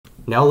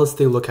Now let's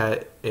take a look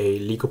at a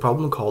Leetcode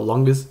problem called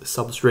longest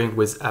substring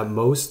with at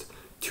most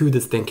 2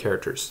 distinct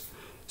characters.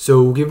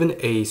 So given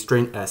a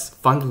string S,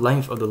 find the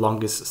length of the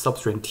longest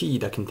substring T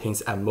that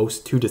contains at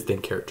most 2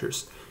 distinct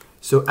characters.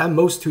 So at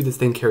most 2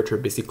 distinct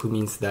characters basically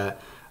means that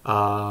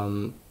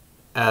no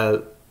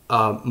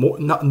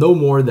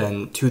more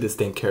than 2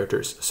 distinct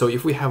characters. So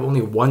if we have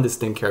only 1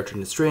 distinct character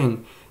in the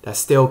string, that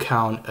still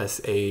count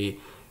as a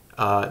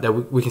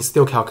we can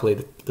still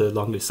calculate the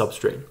longest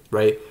substring,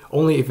 right?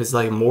 Only if it's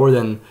like more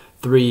than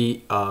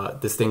 3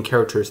 distinct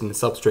characters in the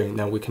substring,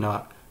 then we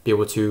cannot be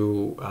able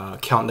to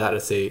count that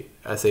as a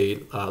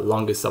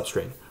longest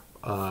substring.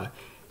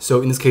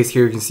 So in this case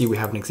here, you can see we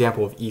have an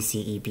example of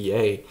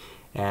ECEBA,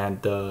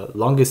 and the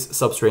longest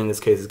substring in this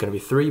case is going to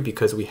be 3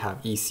 because we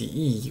have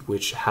ECE,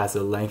 which has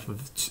a length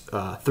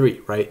of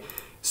 3, right?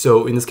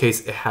 So in this case,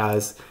 it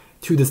has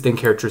 2 distinct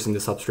characters in the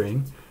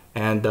substring,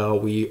 and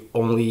we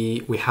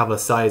have a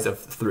size of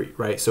 3,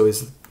 right? So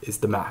it's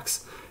the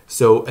max.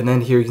 So, and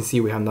then here you can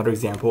see we have another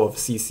example of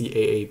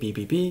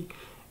CCAABBB,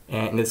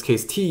 and in this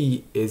case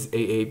T is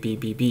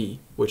AABBB,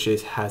 which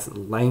has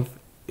length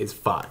is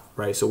 5,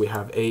 right? So we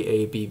have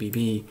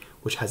AABBB,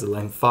 which has a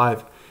length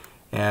 5,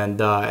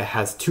 and it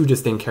has 2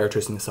 distinct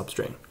characters in the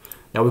substring.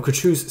 Now we could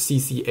choose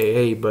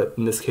CCAA, but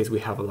in this case we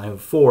have a length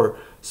of 4,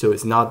 so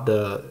it's not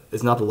the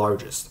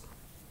largest.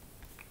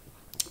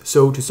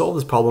 So to solve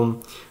this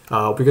problem,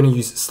 we're going to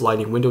use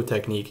sliding window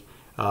technique.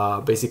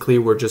 Basically,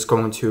 we're just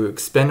going to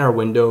expand our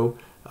window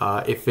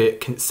if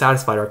it can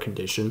satisfy our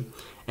condition,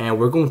 and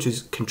we're going to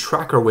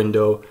contract our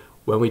window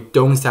when we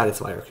don't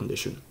satisfy our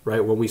condition,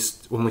 right? When we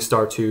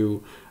start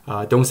to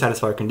don't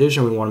satisfy our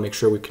condition, we want to make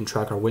sure we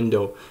contract our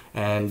window,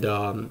 and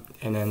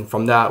then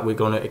from that we're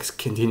going to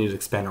continue to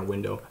expand our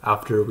window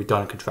after we're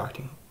done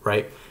contracting,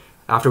 right?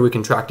 After we're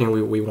contracting,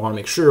 we want to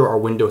make sure our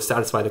window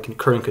satisfies the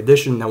current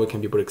condition, then we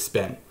can be able to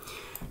expand.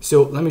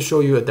 So let me show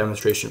you a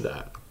demonstration of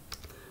that.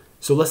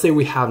 So let's say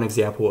we have an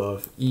example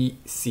of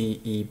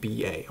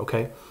ECEBA,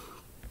 okay?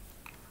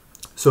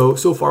 So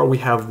far we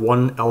have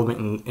 1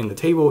 element in the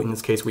table. In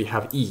this case we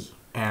have E,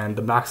 and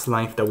the max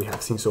length that we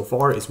have seen so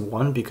far is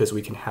 1 because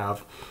we can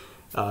have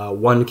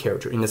 1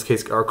 character. In this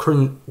case, our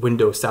current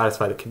window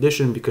satisfies the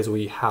condition because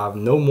we have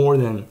no more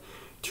than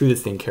 2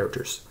 distinct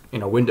characters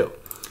in our window.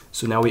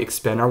 So now we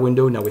expand our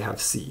window, now we have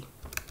C.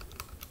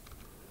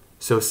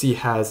 So C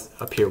has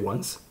appeared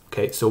once.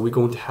 Okay, so we're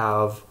going to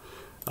have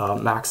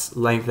max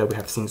length that we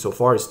have seen so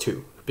far is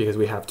 2 because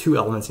we have 2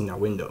 elements in our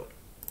window.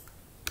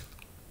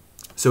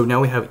 So now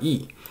we have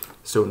E.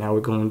 So now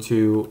we're going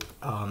to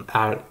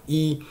add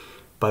E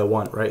by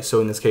 1, right?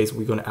 So in this case,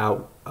 we're going to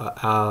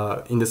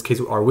add, in this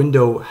case, our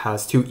window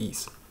has 2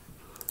 E's.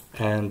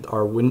 And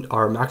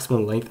our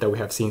maximum length that we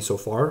have seen so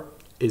far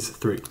is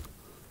 3.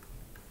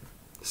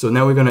 So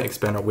now we're going to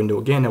expand our window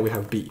again, now we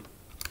have B.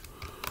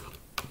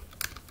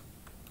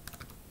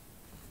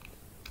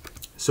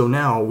 So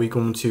now we're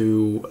going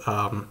to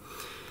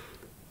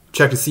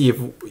check to see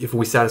if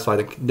we satisfy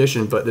the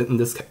condition, but in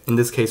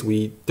this case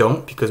we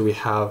don't because we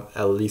have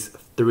at least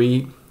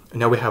 3.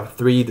 Now we have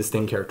 3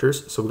 distinct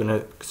characters, so we're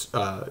going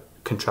to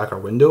contract our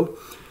window.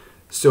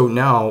 So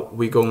now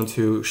we're going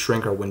to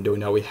shrink our window.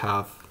 Now we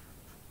have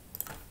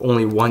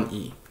only 1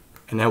 E,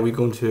 and now we're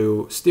going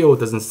to still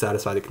doesn't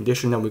satisfy the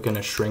condition. Now we're going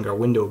to shrink our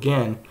window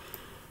again.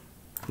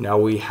 Now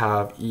we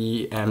have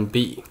E and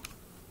B.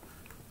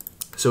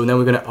 So now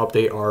we're going to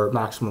update our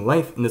maximum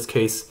length in this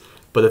case,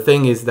 but the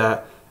thing is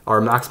that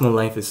our maximum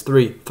length is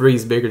 3. 3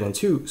 is bigger than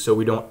 2, so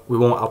we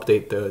won't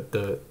update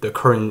the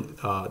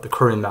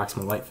current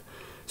maximum length.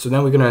 So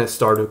then we're going to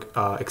start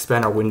to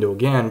expand our window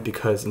again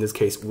because in this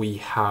case we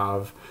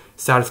have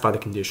satisfied the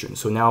condition.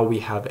 So now we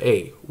have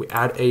A. We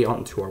add A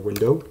onto our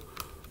window,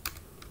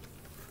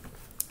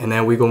 and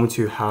then we're going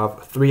to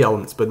have 3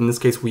 elements, but in this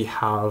case we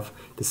have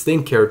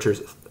distinct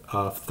characters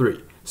of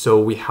 3.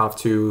 So we have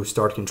to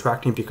start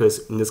contracting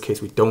because in this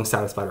case we don't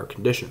satisfy our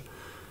condition.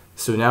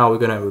 So now we're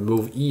going to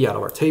remove E out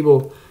of our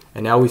table,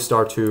 and now we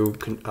start to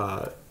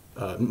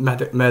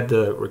met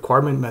the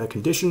requirement, met the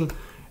condition,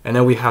 and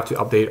then we have to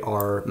update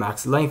our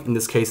max length. In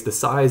this case the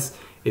size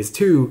is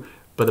 2,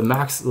 but the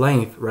max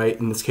length, right,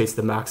 in this case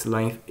the max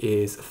length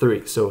is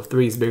 3. So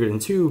 3 is bigger than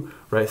 2,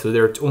 right? So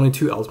there are only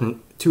 2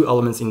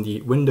 elements in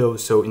the window,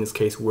 so in this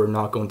case we're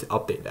not going to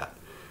update that.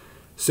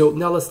 So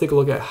now let's take a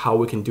look at how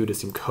we can do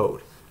this in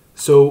code.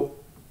 So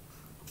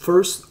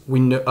first,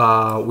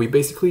 we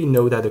basically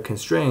know that the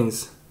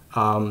constraints,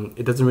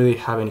 it doesn't really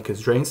have any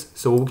constraints.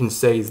 So what we can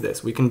say is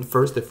this. We can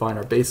first define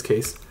our base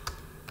case.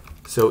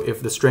 So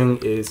if the string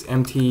is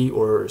empty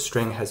or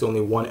string has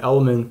only 1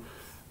 element,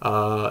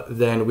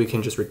 then we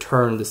can just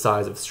return the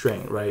size of the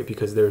string, right?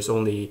 Because there's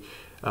only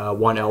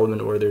 1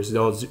 element, or there's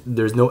no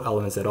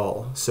elements at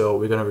all. So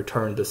we're going to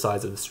return the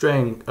size of the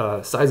string,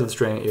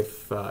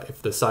 if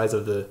the size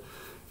of the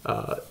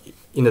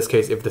in this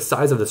case, if the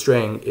size of the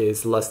string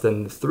is less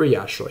than 3,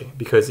 actually,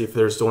 because if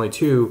there's only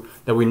 2,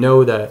 then we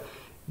know that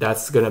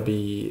that's gonna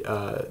be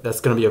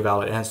a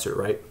valid answer,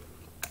 right?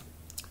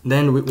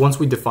 Then once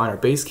we define our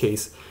base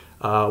case,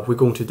 we're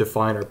going to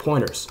define our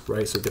pointers,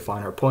 right? So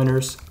define our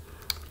pointers.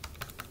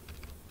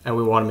 and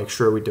we want to make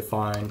sure we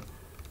define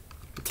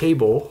a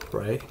table,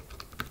 right?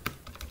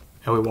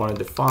 And we want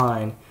to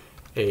define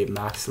a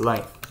max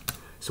length.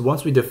 So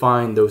once we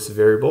define those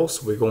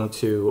variables, we're going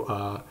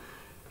to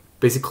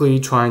basically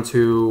trying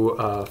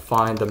to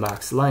find the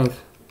max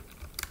length,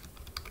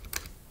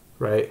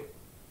 right?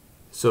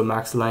 So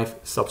max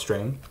length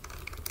substring,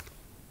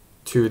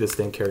 2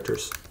 distinct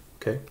characters,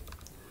 okay?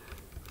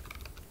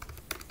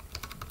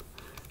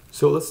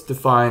 So let's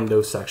define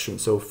those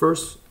sections. So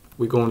first,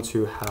 we're going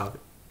to have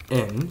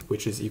n,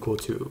 which is equal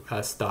to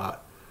s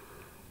dot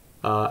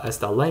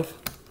length.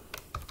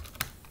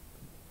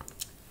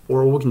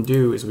 Or what we can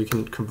do is we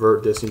can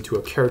convert this into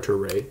a character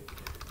array,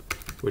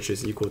 which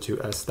is equal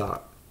to s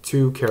dot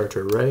to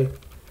character array.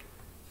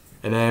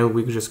 And then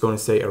we're just going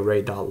to say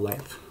array dot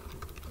length.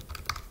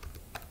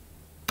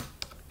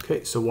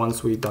 Okay, so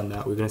once we've done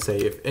that, we're going to say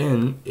if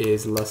n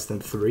is less than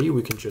 3,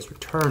 we can just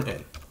return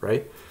n,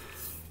 right?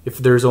 If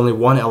there's only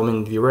one element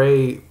in the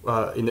array,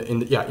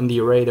 in the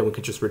array, then we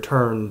can just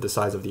return the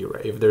size of the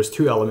array. If there's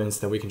 2 elements,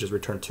 then we can just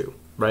return 2,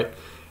 right?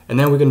 And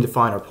then we're going to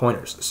define our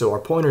pointers. So our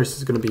pointers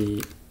is going to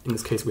be, in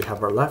this case, we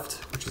have our left,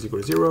 which is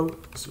equal to 0.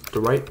 So the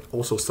right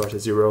also starts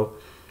at 0.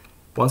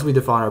 Once we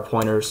define our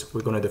pointers,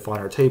 we're going to define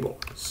our table.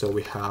 So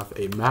we have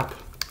a map.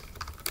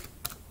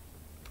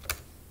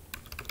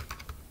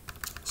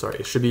 Sorry,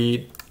 it should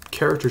be,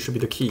 character should be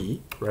the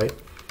key, right?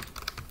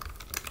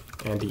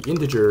 And the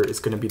integer is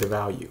going to be the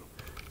value.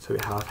 So we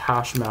have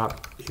hash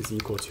map is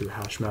equal to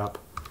hash map.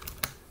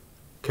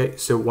 Okay,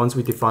 so once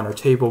we define our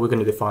table, we're going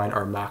to define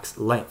our max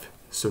length.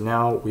 So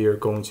now we are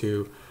going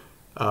to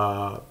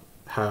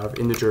have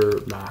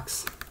integer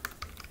max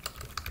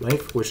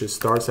length, which is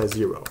starts at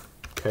 0.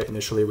 Okay,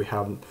 initially we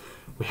haven't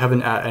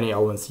added any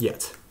elements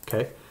yet.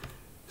 Okay,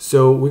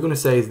 so we're going to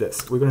say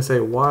this. We're going to say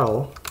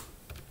while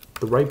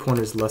the right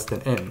pointer is less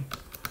than n,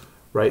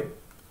 right?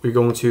 We're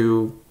going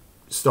to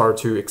start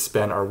to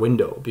expand our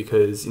window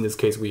because in this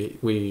case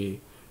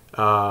we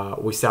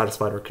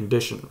satisfied our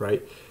condition,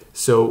 right?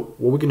 So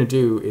what we're going to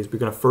do is we're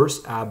going to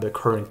first add the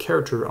current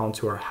character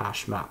onto our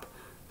hash map.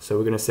 So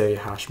we're going to say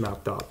hash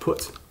map dot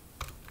put.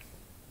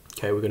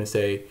 Okay, we're going to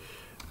say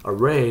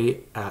array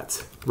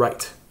at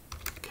right.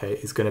 Okay,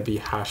 is going to be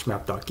hash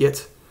map dot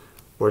get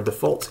or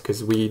default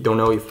because we don't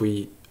know if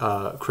we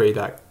create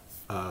that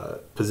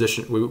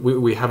position.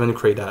 We haven't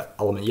created that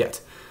element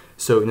yet.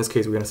 So in this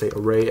case, we're going to say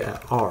array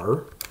at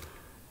r.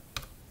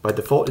 By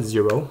default is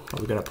 0.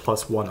 We're going to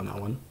plus 1 on that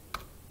one.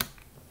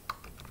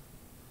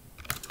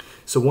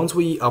 So once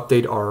we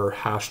update our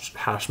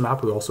hash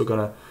map, we're also going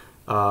to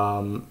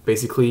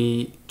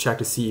basically check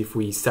to see if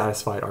we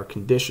satisfied our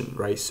condition,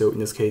 right? So in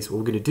this case, what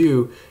we're going to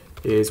do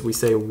is we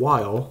say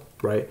while,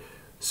 right?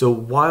 So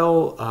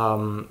while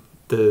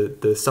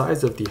the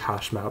size of the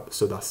hash map,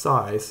 so that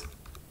size,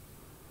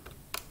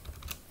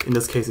 in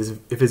this case, is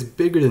if it's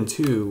bigger than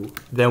 2,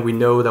 then we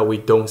know that we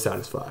don't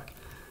satisfy.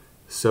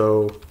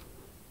 So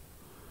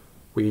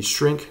we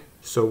shrink,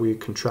 so we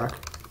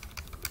contract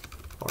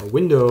our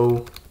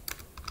window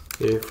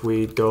if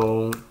we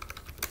don't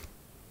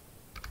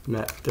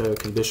met the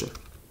condition,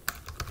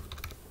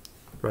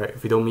 right?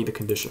 If we don't meet the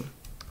condition.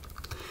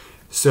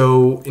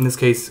 So in this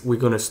case, we're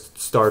going to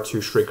start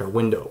to shrink our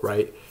window,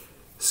 right?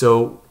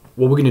 So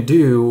what we're going to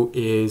do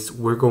is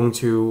we're going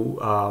to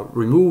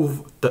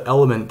remove the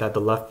element that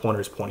the left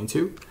pointer is pointing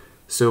to.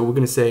 So we're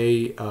going to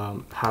say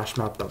hash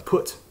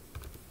map.put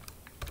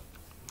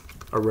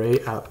array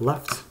at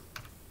left.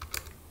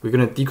 We're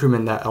going to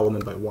decrement that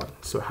element by 1.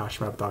 So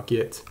hash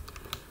map.get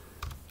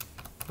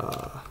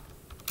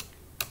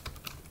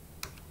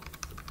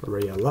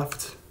array at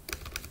left,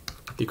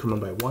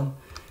 decrement by 1.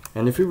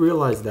 And if we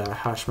realize that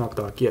hash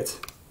map.get,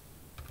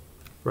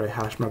 right,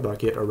 hash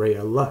map.get array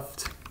at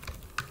left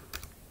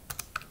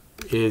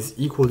is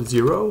equal to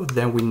 0,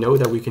 then we know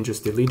that we can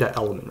just delete that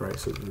element, right?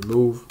 So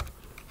remove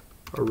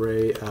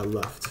array at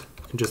left.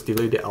 We can just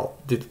delete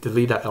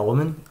that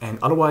element. And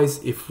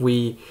otherwise, if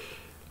we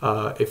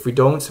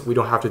don't, we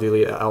don't have to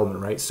delete that element,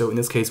 right? So in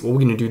this case, what we're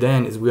going to do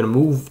then is we're going to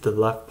move the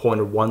left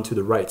pointer 1 to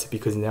the right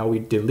because now we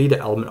delete the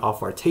element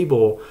off our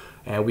table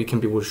and we can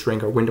be able to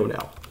shrink our window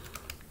now.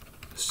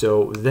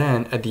 So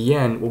then at the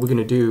end, what we're going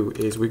to do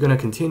is we're going to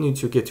continue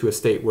to get to a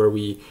state where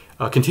we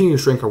continue to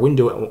shrink our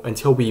window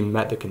until we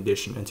met the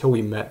condition,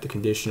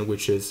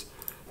 which is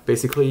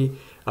basically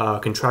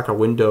contract our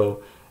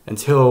window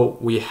until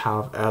we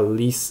have at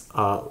least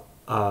less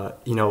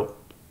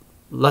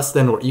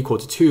than or equal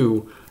to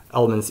 2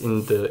 elements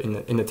in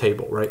the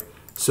table, right?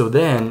 So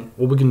then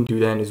what we're going to do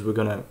then is we're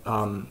going to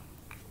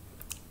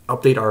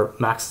update our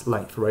max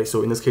length, right?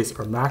 So in this case,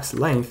 our max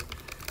length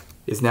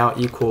is now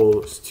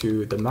equals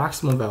to the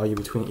maximum value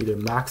between either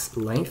max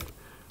length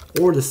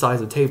or the size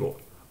of the table,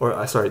 or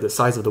the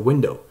size of the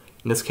window.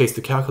 In this case,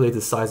 to calculate the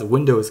size of the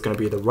window is going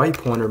to be the right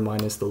pointer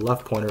minus the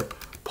left pointer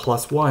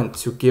plus 1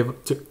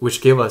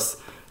 which give us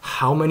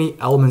how many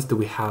elements do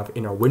we have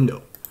in our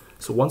window.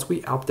 So once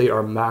we update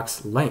our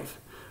max length,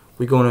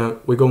 we're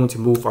going to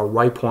move our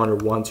right pointer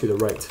 1 to the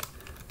right.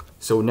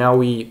 So now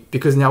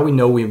because now we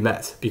know we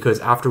met,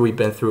 because after we've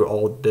been through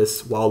all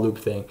this while loop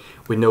thing,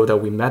 we know that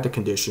we met the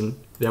condition,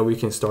 then we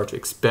can start to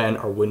expand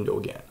our window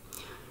again.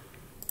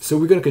 So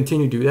we're going to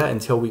continue to do that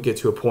until we get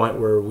to a point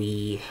where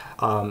we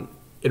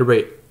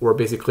iterate or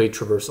basically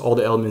traverse all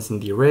the elements in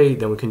the array.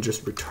 Then we can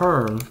just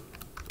return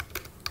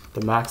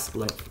the max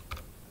length.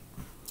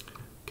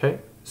 Okay,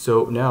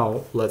 so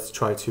now let's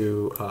try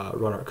to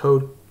run our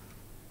code.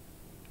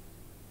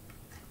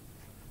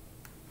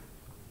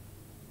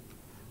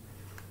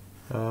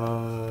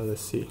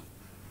 Let's see.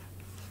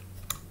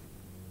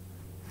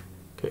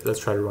 Okay, let's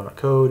try to run our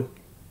code.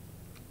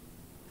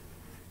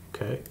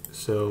 Okay,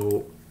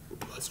 so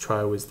let's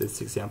try with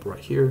this example right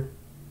here.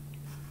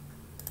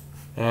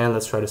 And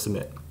let's try to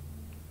submit.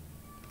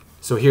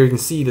 So here you can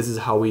see this is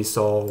how we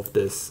solve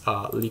this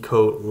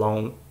Leetcode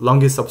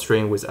longest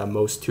substring with at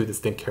most 2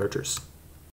 distinct characters.